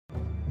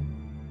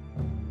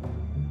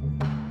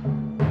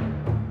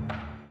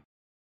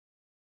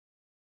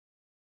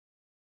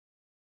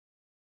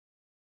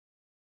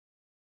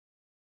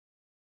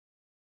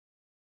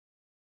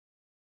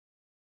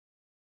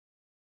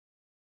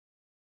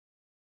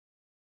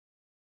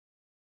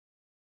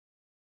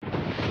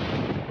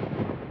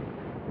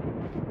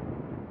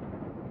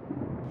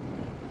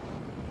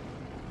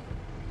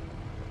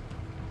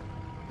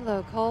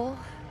Hello, Cole.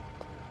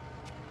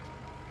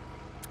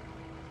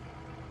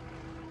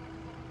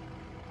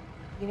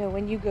 You know,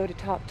 when you go to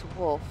talk to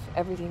Wolf,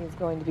 everything is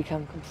going to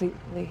become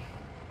completely...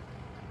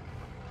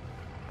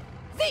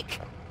 Zeke!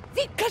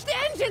 Zeke, catch the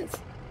engines!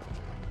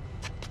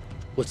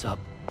 What's up?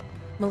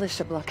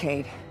 Militia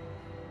blockade.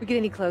 We get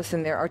any close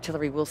and their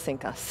artillery will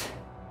sink us.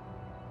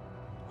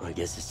 I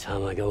guess it's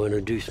time I go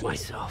introduce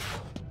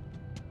myself.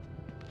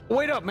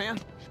 Wait up, man.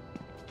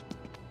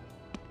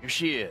 Here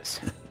she is.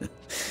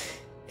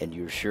 And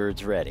you're sure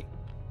it's ready?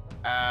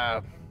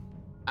 I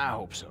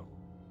hope so.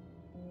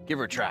 Give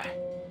her a try.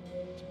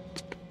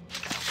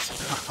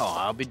 Oh,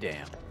 I'll be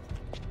damned.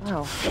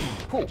 Wow.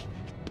 Cool.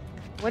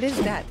 What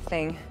is that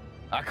thing?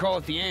 I call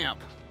it the amp.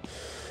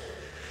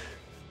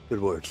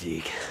 Good work,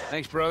 Zeke.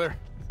 Thanks, brother.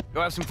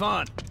 Go have some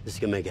fun. This is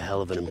gonna make a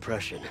hell of an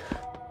impression.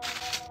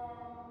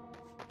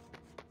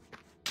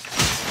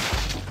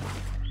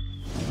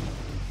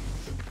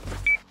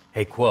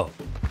 Hey, Quo.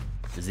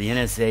 Does the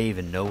NSA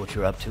even know what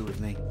you're up to with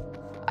me?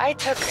 I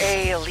took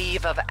a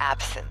leave of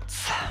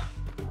absence.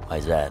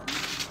 Why's that?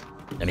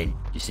 I mean,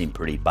 you seem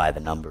pretty by the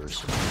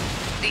numbers.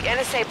 The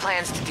NSA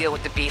plans to deal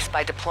with the Beast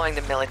by deploying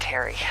the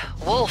military.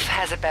 Wolf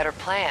has a better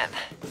plan.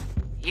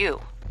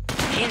 You.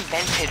 He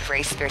invented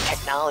Race-Fair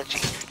technology.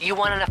 You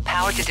want enough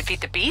power to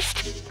defeat the Beast?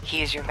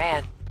 He is your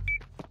man.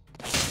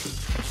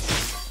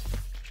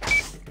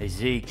 Hey,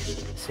 Zeke.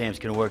 Sam's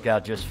gonna work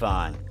out just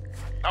fine.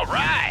 All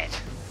right.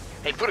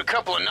 Hey, put a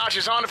couple of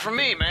notches on it for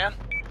me, man.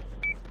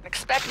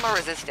 Expect more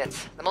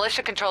resistance. The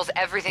militia controls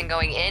everything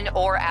going in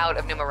or out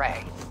of New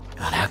Marais.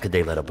 God, how could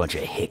they let a bunch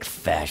of hick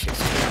fascists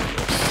around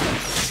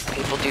this?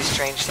 People do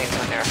strange things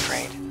when they're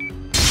afraid.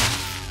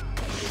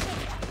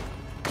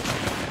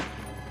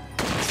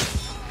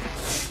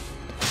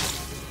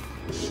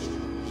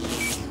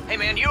 Hey,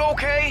 man, you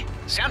okay?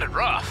 Sounded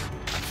rough.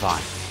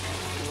 Fine.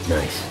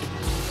 Nice.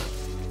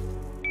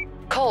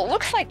 Cole,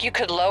 looks like you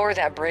could lower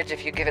that bridge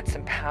if you give it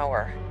some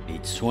power.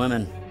 Beats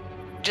swimming.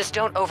 Just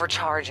don't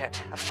overcharge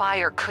it. A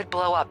fire could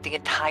blow up the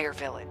entire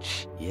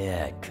village.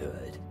 Yeah, it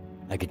could.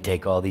 I could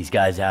take all these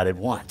guys out at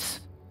once.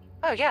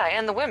 Oh yeah,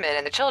 and the women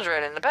and the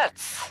children and the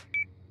pets.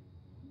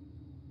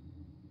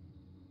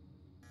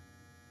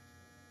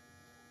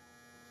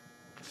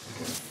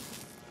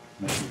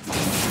 Keep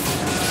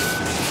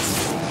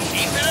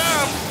it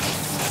up!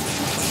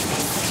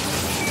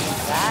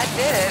 That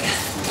did.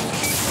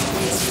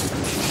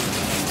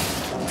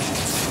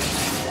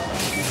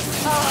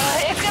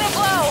 It's gonna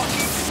blow!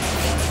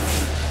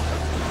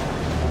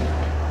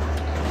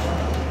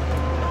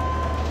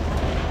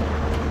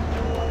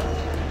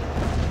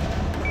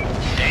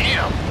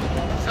 Damn!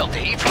 Felt the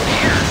heat from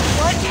here.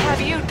 What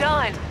have you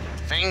done?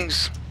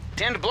 Things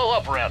tend to blow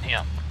up around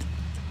him.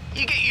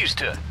 You get used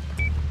to it.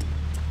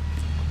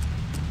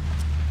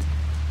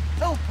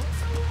 Oh.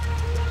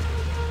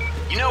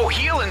 You know,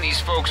 healing these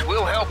folks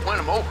will help win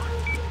them over.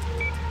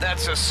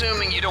 That's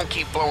assuming you don't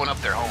keep blowing up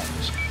their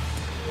homes.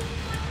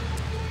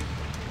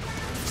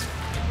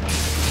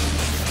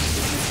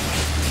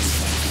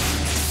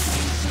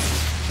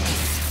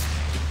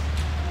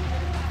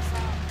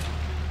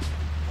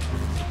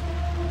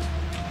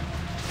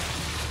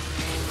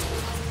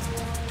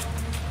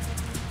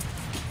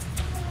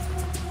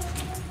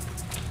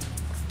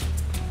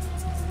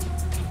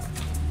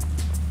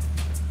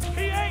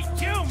 He ain't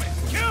human!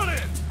 Kill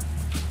him!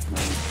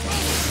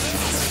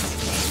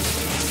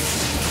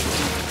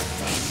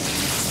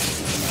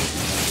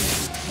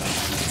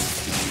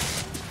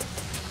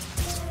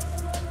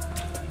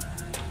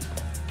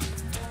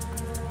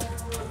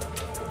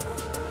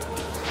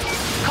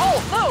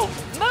 Cole, move!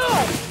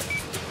 Move!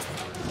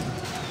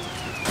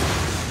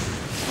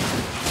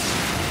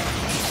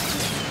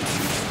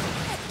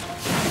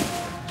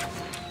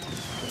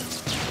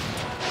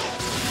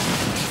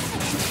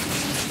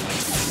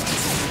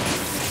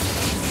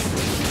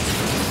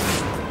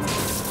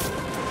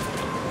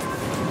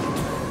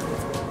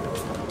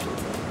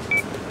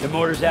 The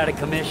mortar's out of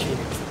commission,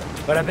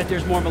 but I bet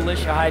there's more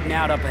militia hiding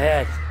out up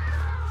ahead.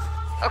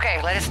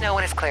 Okay, let us know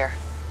when it's clear.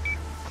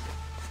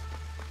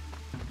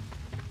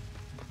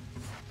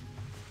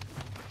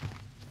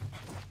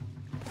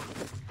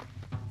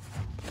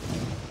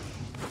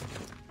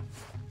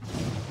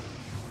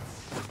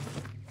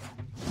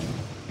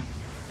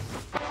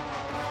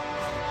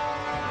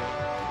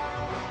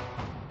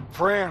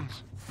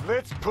 Friends,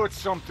 let's put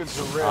something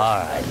to rest. All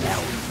right, now.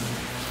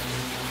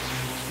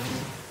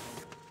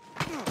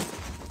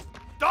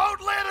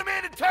 Don't let him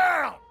into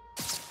town!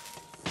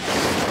 What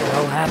the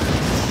hell happened?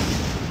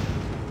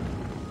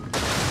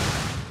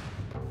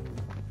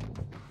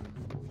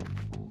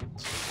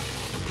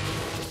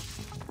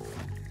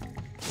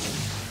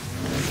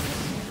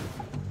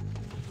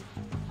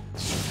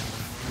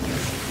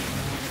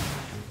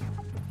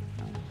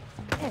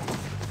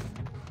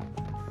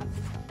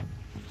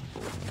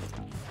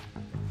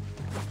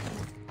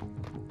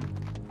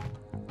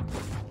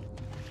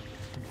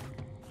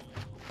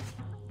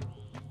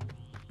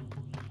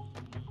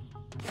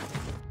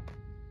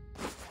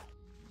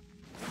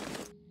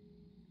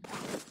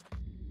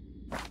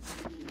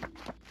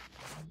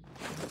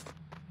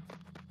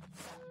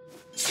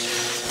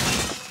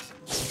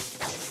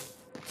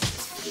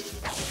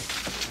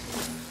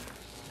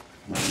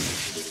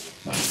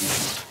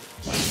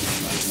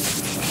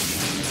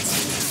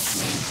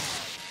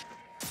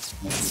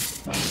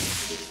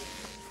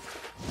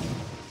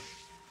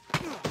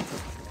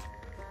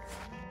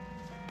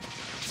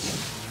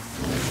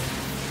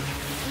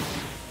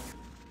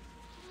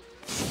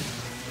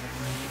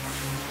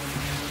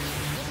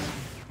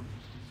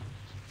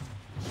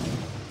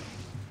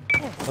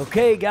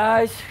 Okay,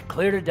 guys,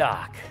 clear to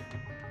dock.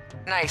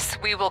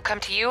 Nice. We will come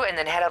to you and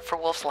then head out for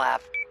Wolf's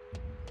lab.